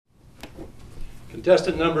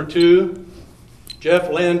Contestant number 2, Jeff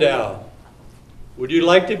Landau. Would you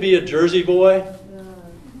like to be a Jersey boy?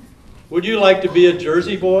 Would you like to be a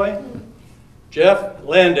Jersey boy? Jeff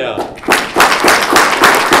Landau.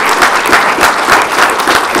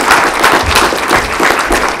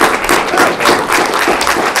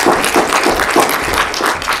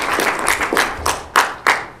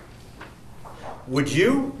 Would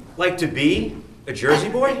you like to be a Jersey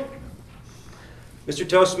boy? Mr.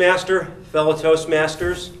 Toastmaster, fellow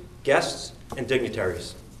Toastmasters, guests, and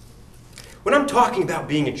dignitaries. When I'm talking about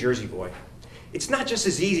being a Jersey boy, it's not just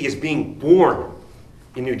as easy as being born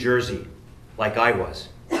in New Jersey, like I was.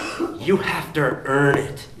 You have to earn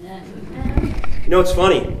it. You know, it's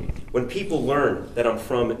funny, when people learn that I'm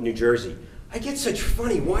from New Jersey, I get such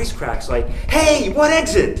funny wisecracks like, "Hey, what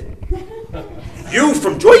exit? You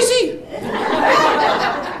from Jersey?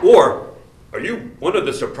 Or, are you one of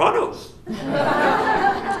the Sopranos?"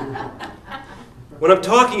 When I'm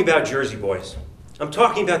talking about Jersey boys, I'm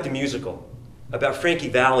talking about the musical, about Frankie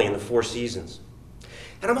Valli and the Four Seasons.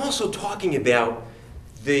 And I'm also talking about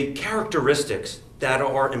the characteristics that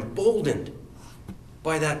are emboldened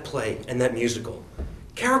by that play and that musical.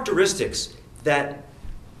 Characteristics that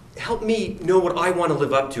help me know what I want to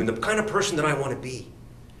live up to and the kind of person that I want to be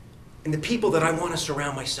and the people that I want to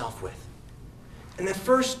surround myself with. And the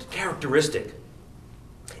first characteristic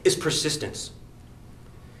is persistence.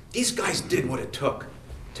 These guys did what it took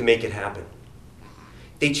to make it happen.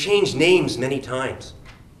 They changed names many times.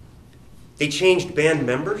 They changed band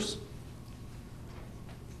members.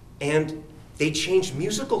 And they changed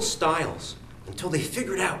musical styles until they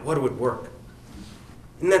figured out what would work.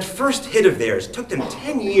 And that first hit of theirs took them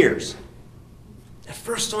 10 years. That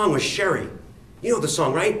first song was Sherry. You know the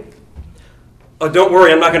song, right? Oh, don't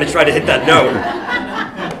worry, I'm not going to try to hit that note.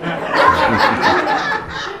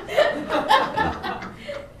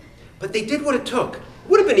 But they did what it took. It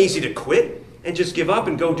would have been easy to quit and just give up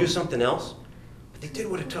and go do something else. But they did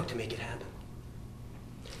what it took to make it happen.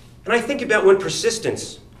 And I think about when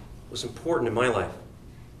persistence was important in my life.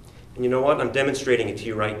 And you know what? I'm demonstrating it to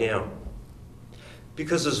you right now.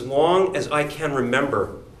 Because as long as I can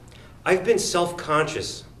remember, I've been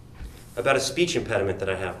self-conscious about a speech impediment that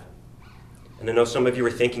I have. And I know some of you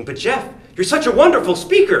are thinking, "But Jeff, you're such a wonderful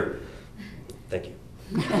speaker." Thank you.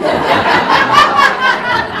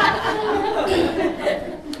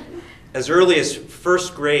 As early as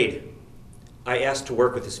first grade, I asked to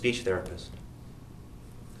work with a speech therapist.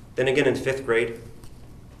 Then again in 5th grade.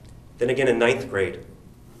 Then again in 9th grade.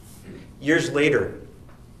 Years later,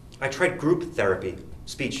 I tried group therapy,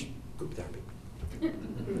 speech group therapy.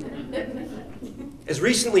 As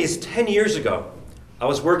recently as 10 years ago, I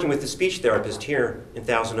was working with a speech therapist here in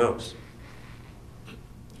Thousand Oaks.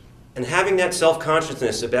 And having that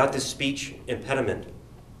self-consciousness about this speech impediment,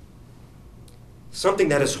 something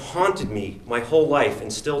that has haunted me my whole life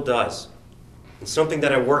and still does, and something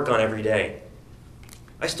that I work on every day,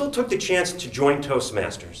 I still took the chance to join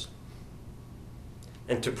Toastmasters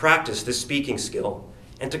and to practice this speaking skill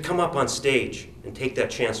and to come up on stage and take that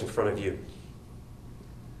chance in front of you.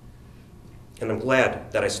 And I'm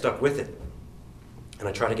glad that I stuck with it, and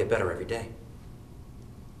I try to get better every day.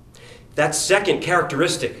 That second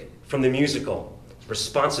characteristic from the musical is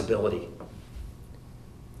responsibility.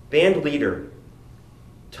 Band leader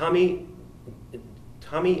Tommy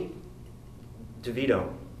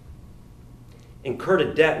DeVito incurred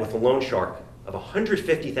a debt with a loan shark of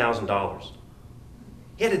 $150,000.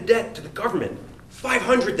 He had a debt to the government,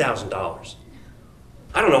 $500,000.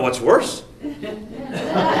 I don't know what's worse.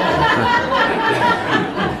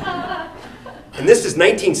 And this is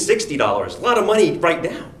 $1960, a lot of money right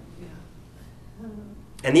now.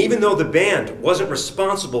 And even though the band wasn't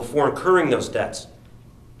responsible for incurring those debts,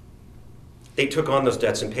 they took on those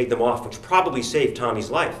debts and paid them off, which probably saved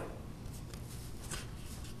Tommy's life.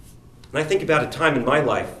 And I think about a time in my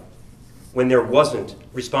life when there wasn't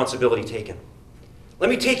responsibility taken. Let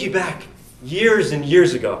me take you back years and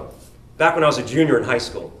years ago, back when I was a junior in high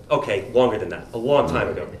school. Okay, longer than that, a long time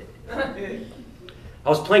ago. I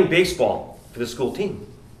was playing baseball for the school team.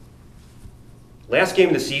 Last game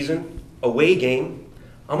of the season, away game.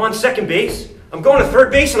 I'm on second base. I'm going to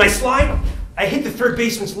third base and I slide. I hit the third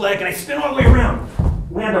baseman's leg and I spin all the way around.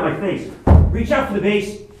 Land on my face. Reach out for the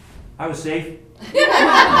base. I was safe.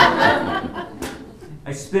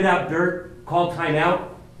 I spit out dirt, called timeout,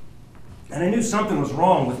 and I knew something was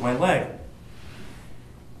wrong with my leg.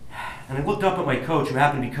 And I looked up at my coach, who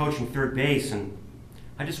happened to be coaching third base, and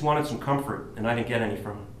I just wanted some comfort, and I didn't get any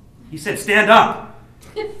from him. He said, "Stand up."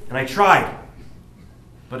 And I tried,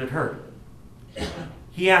 but it hurt.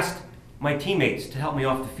 He asked my teammates to help me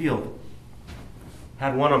off the field.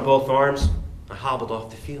 Had one on both arms. I hobbled off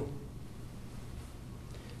the field.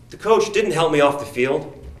 The coach didn't help me off the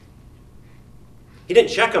field. He didn't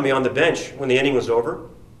check on me on the bench when the inning was over.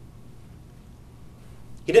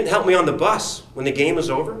 He didn't help me on the bus when the game was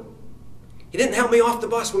over. He didn't help me off the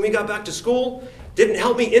bus when we got back to school. Didn't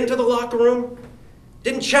help me into the locker room.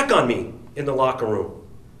 Didn't check on me in the locker room.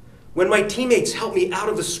 When my teammates helped me out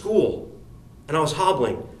of the school and I was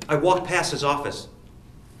hobbling, I walked past his office.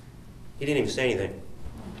 He didn't even say anything.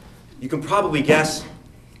 You can probably guess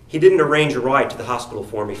he didn't arrange a ride to the hospital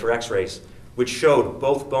for me for x-rays, which showed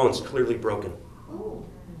both bones clearly broken.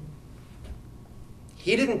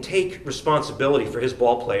 He didn't take responsibility for his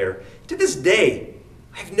ball player. To this day,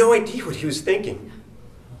 I have no idea what he was thinking.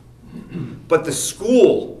 But the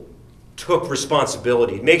school took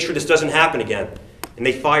responsibility to make sure this doesn't happen again, and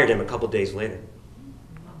they fired him a couple days later.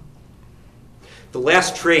 The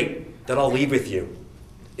last trait that I'll leave with you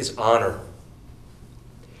is honor.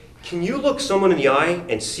 Can you look someone in the eye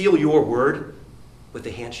and seal your word with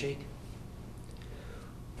a handshake?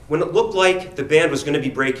 When it looked like the band was going to be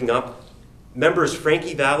breaking up, members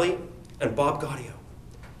Frankie Valli and Bob Gaudio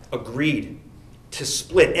agreed to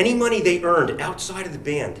split any money they earned outside of the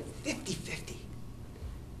band 50-50.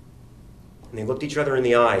 And they looked each other in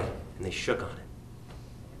the eye and they shook on it.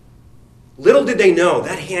 Little did they know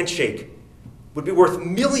that handshake would be worth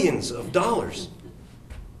millions of dollars.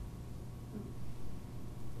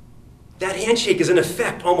 That handshake is in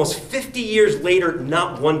effect almost 50 years later,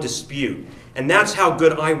 not one dispute. And that's how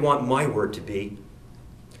good I want my word to be.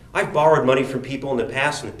 I've borrowed money from people in the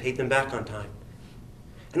past and have paid them back on time.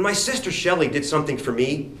 And my sister Shelley did something for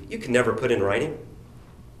me you can never put in writing.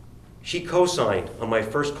 She co-signed on my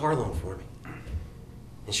first car loan for me.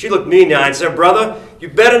 And she looked me in the eye and said, "Brother, you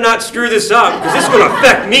better not screw this up because this is going to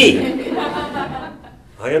affect me."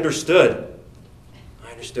 I understood.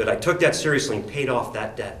 I took that seriously and paid off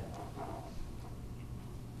that debt.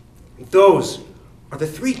 And those are the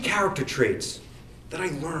 3 character traits that I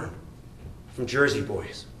learned from Jersey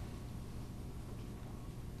Boys.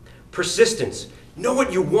 Persistence. Know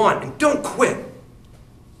what you want and don't quit.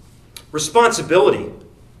 Responsibility.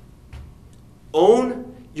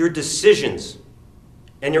 Own your decisions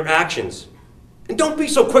and your actions. And don't be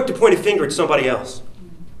so quick to point a finger at somebody else.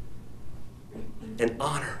 And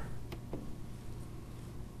honor.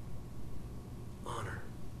 Honor.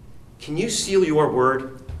 Can you seal your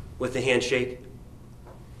word with a handshake?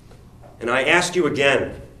 And I ask you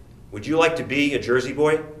again, would you like to be a Jersey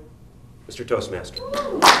boy? Mr. Toastmaster.